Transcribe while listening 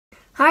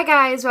Hi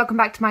guys, welcome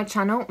back to my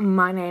channel.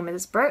 My name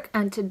is Brooke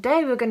and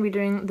today we're going to be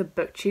doing the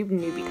BookTube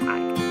Newbie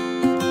Tag.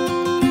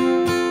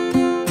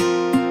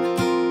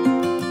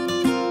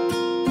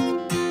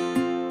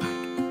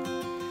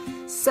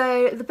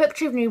 So the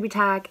BookTube Newbie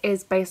Tag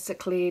is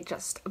basically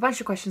just a bunch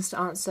of questions to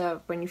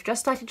answer when you've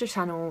just started your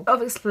channel.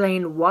 I've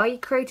explained why you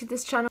created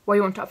this channel, why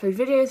you want to upload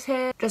videos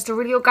here, just a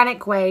really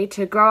organic way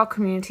to grow our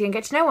community and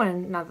get to know one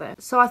another.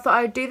 So I thought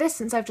I would do this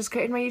since I've just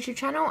created my YouTube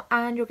channel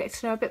and you'll get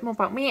to know a bit more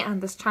about me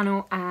and this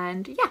channel,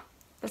 and yeah,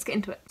 let's get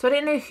into it. So I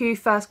don't know who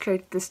first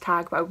created this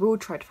tag, but I will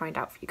try to find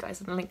out for you guys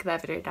and link their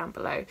video down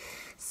below.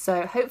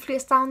 So hopefully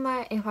it's down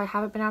there. If I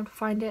haven't been able to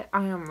find it,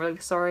 I am really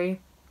sorry.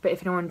 But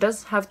if anyone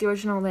does have the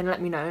original, then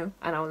let me know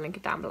and I'll link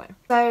it down below.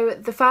 So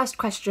the first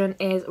question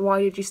is,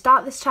 why did you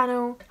start this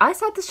channel? I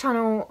started this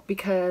channel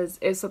because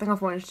it's something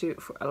I've wanted to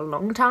do for a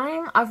long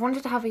time. I've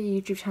wanted to have a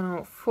YouTube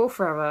channel for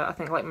forever, I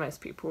think, like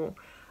most people.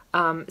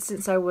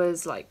 Since I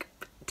was like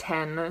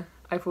 10,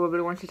 I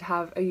probably wanted to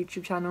have a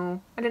YouTube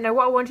channel. I didn't know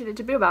what I wanted it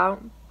to be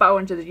about, but I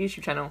wanted a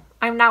YouTube channel.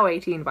 I'm now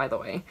 18, by the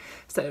way,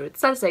 so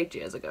that's 8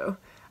 years ago.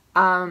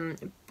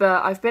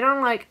 But I've been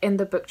on in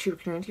the BookTube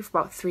community for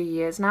about 3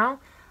 years now.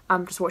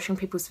 Just watching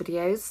people's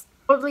videos.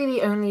 Probably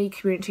the only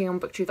community on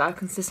BookTube that I've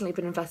consistently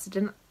been invested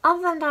in,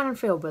 other than Dan and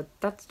Phil, but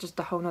that's just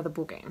a whole nother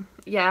ballgame.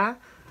 Yeah.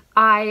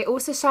 I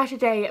also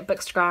started a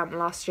Bookstagram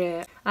last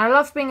year, and I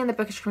love being in the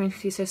bookish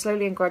community, so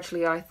slowly and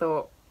gradually I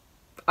thought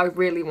I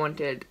really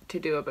wanted to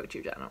do a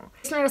BookTube channel.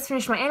 Recently I just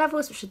finished my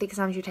A-levels, which are the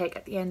exams you take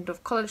at the end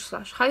of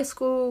college/high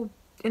school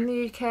in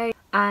the UK,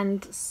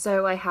 and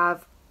so I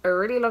have a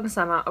really long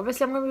summer.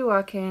 Obviously I'm going to be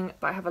working,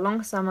 but I have a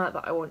long summer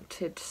that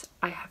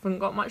I haven't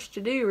got much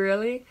to do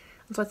really,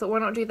 and so I thought, why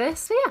not do this?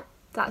 So yeah,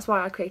 that's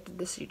why I created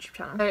this YouTube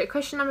channel. So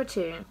question number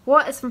 2,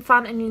 what are some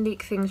fun and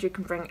unique things you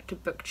can bring to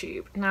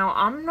BookTube? Now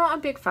I'm not a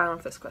big fan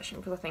of this question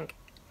because I think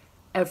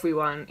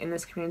everyone in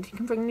this community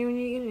can bring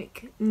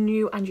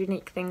new and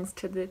unique things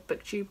to the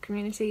BookTube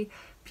community,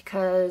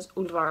 because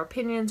all of our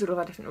opinions, all of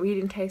our different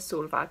reading tastes,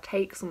 all of our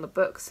takes on the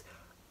books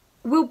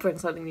will bring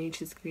something new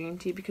to the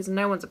community, because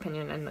no one's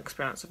opinion and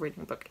experience of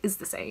reading a book is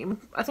the same.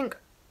 I think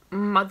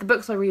the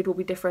books I read will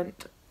be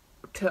different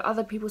to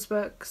other people's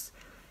books.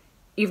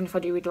 Even if I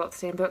do read a lot of the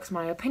same books,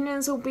 my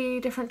opinions will be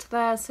different to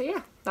theirs. So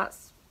yeah,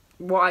 that's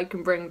what I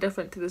can bring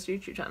different to this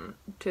YouTube channel,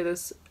 to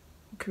this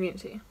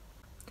community.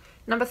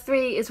 Number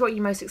 3 is what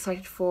you're most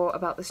excited for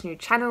about this new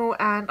channel,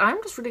 and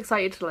I'm just really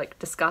excited to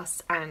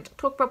discuss and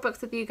talk about books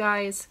with you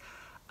guys.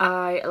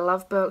 I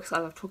love books, I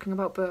love talking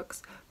about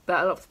books,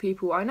 but a lot of the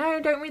people I know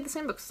don't read the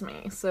same books as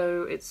me,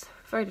 so it's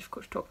very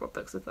difficult to talk about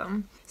books with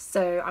them.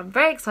 So I'm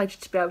very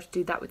excited to be able to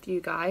do that with you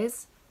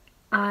guys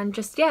and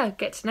just, yeah,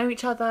 get to know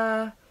each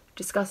other,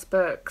 discuss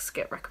books,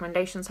 get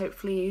recommendations,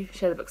 hopefully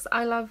share the books that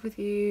I love with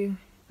you,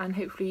 and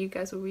hopefully you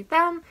guys will read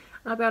them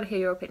and I'll be able to hear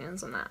your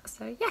opinions on that.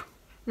 So yeah.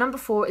 Number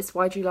 4 is,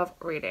 why do you love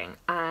reading?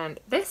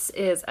 And this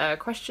is a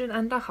question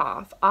and a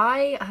half.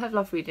 I have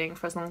loved reading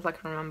for as long as I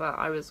can remember.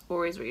 I was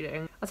always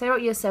reading. I'd say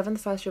about year 7, the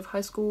first year of high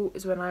school,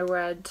 is when I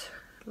read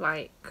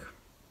The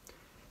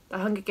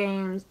Hunger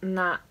Games and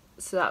that,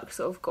 so that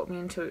sort of got me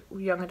into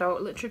young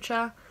adult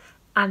literature.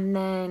 And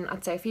then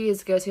I'd say a few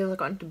years ago, as soon as I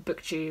got into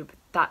BookTube,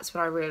 that's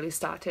when I really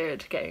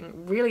started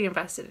getting really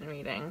invested in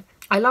reading.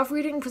 I love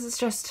reading because it's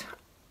just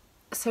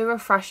so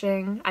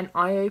refreshing and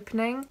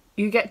eye-opening.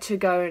 You get to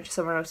go into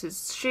someone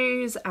else's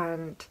shoes,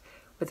 and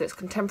whether it's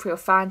contemporary or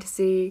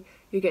fantasy,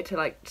 you get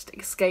to just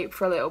escape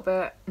for a little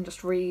bit and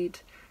just read.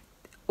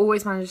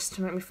 Always manages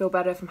to make me feel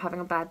better if I'm having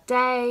a bad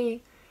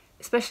day.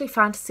 Especially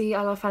fantasy.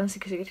 I love fantasy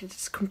because you get to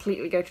just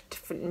completely go to a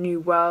different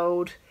new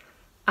world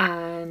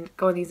and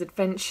go on these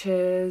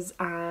adventures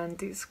and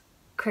these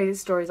crazy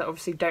stories that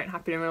obviously don't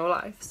happen in real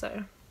life.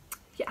 So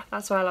yeah,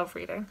 that's why I love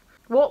reading.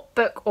 What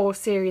book or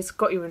series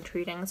got you into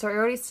reading? So I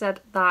already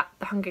said that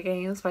The Hunger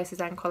Games by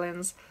Suzanne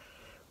Collins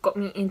got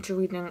me into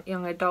reading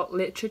young adult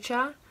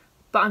literature,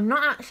 but I'm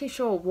not actually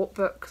sure what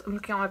books. I'm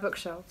looking at my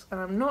bookshelves and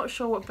I'm not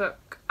sure what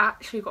book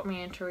actually got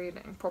me into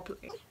reading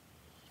properly.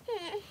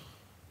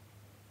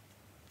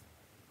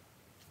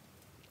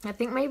 I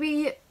think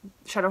maybe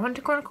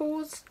Shadowhunter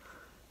Chronicles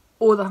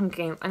or The Hunger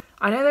Games. And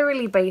I know they're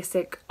really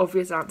basic,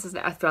 obvious answers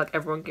that I feel like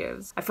everyone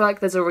gives. I feel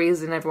like there's a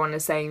reason everyone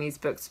is saying these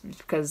books,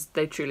 because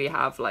they truly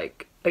have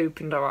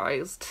opened our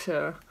eyes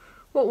to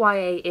what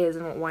YA is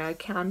and what YA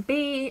can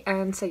be,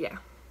 and so yeah.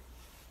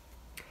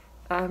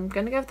 I'm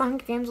gonna go with The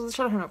Hunger Games or the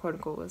Shadowhunter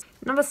Chronicles.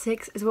 Number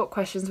 6 is, what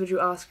questions would you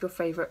ask your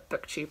favourite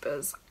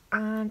booktubers?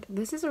 And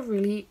this is a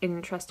really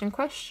interesting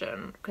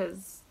question,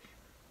 because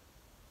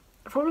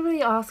I'd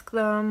probably ask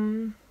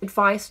them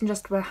advice on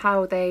just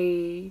how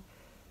they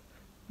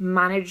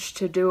manage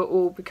to do it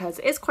all, because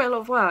it's quite a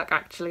lot of work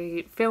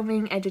actually.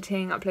 Filming,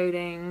 editing,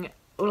 uploading,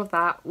 all of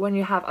that, when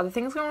you have other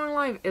things going on in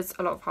life, is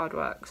a lot of hard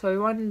work.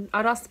 So I'd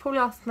probably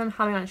ask them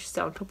how they manage to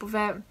stay on top of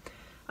it.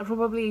 I'd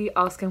probably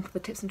ask them for the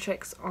tips and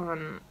tricks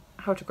on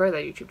how to grow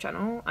their YouTube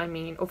channel. I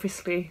mean,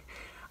 obviously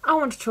I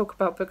want to talk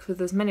about books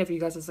with as many of you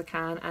guys as I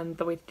can, and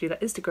the way to do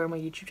that is to grow my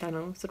YouTube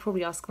channel, so I'd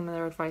probably ask them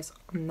their advice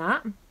on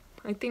that.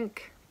 I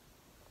think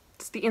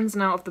just the ins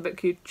and outs of the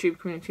BookTube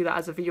community that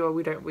as a viewer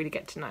we don't really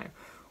get to know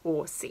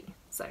or see.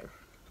 So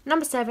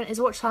number 7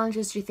 is, what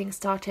challenges do you think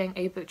starting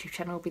a BookTube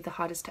channel will be the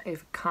hardest to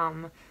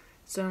overcome?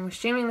 So I'm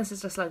assuming this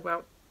is just like,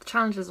 well, the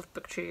challenges of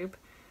BookTube.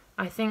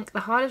 I think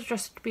the hardest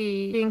just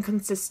be being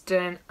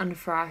consistent and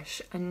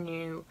fresh and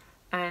new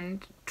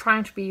and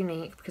trying to be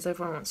unique, because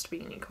everyone wants to be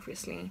unique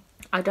obviously.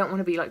 I don't want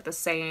to be like the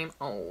same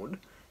old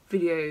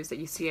videos that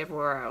you see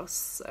everywhere else,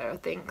 so I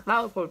think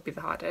that would probably be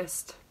the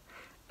hardest,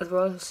 as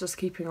well as just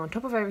keeping on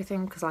top of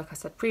everything, because like I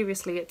said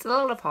previously, it's a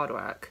lot of hard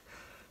work,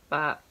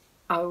 but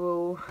I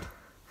will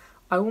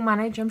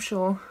manage, I'm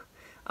sure.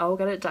 I will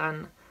get it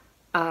done.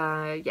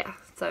 Yeah,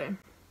 so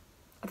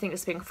I think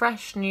it's being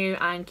fresh, new,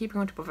 and keeping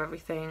on top of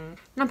everything.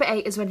 Number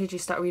 8 is, when did you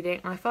start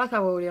reading? And I feel like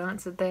I've already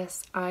answered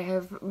this. I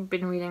have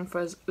been reading for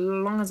as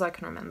long as I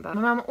can remember.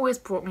 My mum always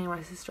brought me and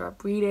my sister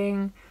up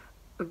reading.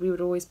 We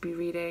would always be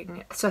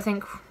reading. So I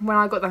think when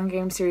I got the Hunger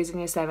Games series in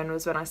year 7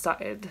 was when I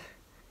started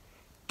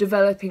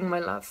developing my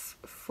love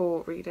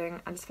for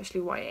reading, and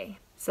especially YA.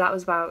 So that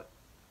was about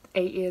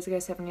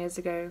 7 years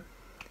ago,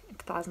 in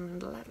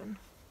 2011.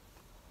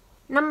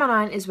 Number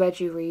 9 is, where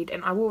do you read?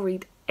 And I will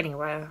read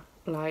anywhere.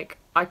 Like,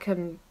 I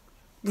can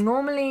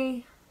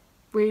normally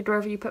read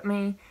wherever you put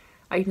me.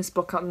 I can just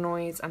block out the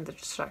noise and the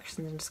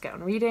distractions and just get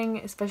on reading,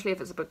 especially if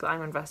it's a book that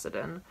I'm invested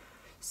in.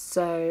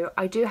 So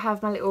I do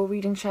have my little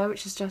reading chair,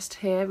 which is just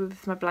here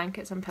with my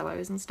blankets and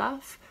pillows and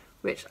stuff,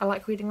 which I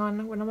like reading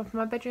on when I'm up in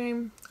my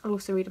bedroom. I'll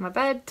also read in my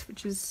bed,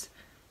 which is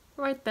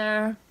right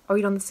there. I'll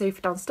read on the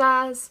sofa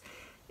downstairs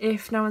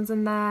if no one's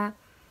in there.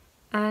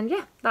 And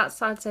yeah,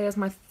 that's, I'd say, is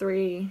my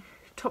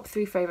top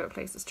three favourite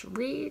places to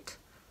read,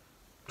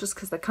 just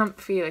because they're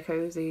comfy, they're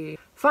cozy.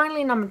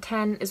 Finally, number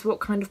 10 is, what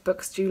kind of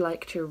books do you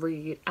like to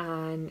read?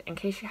 And in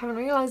case you haven't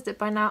realised it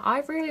by now, I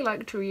really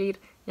like to read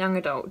young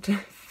adult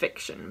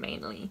fiction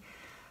mainly.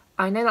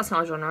 I know that's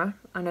not a genre,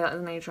 I know that's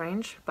an age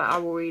range, but I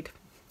will read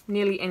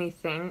nearly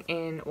anything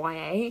in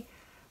YA.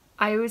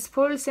 I would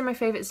probably say my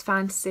favourite is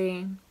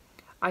fantasy.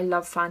 I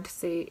love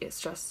fantasy. It's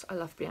just, I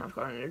love being able to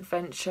go on an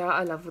adventure.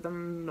 I love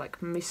them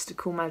like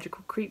mystical,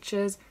 magical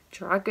creatures,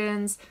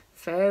 dragons,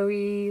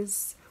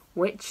 fairies,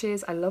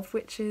 witches. I love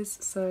witches,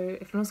 so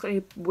if anyone's got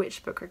any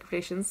witch book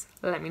recommendations,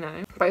 let me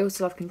know. But I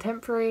also love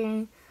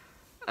contemporary.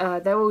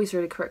 They're always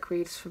really quick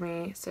reads for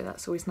me, so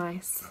that's always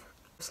nice.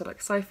 So like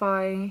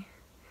sci-fi,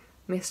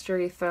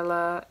 mystery,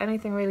 thriller,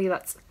 anything really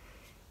that's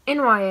in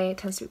YA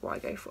tends to be what I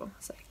go for.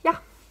 So yeah,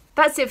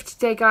 that's it for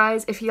today,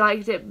 guys. If you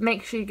liked it,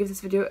 make sure you give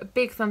this video a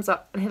big thumbs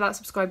up and hit that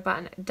subscribe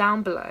button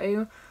down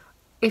below.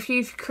 If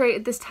you've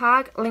created this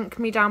tag, link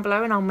me down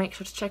below and I'll make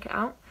sure to check it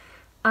out.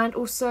 And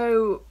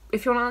also,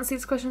 if you want to answer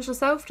these questions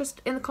yourself,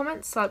 just in the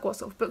comments, like what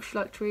sort of books you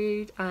like to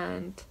read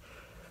and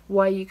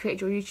why you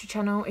created your YouTube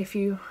channel. If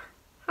you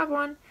have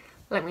one,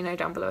 let me know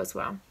down below as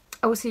well.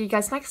 I will see you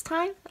guys next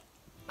time.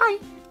 Bye!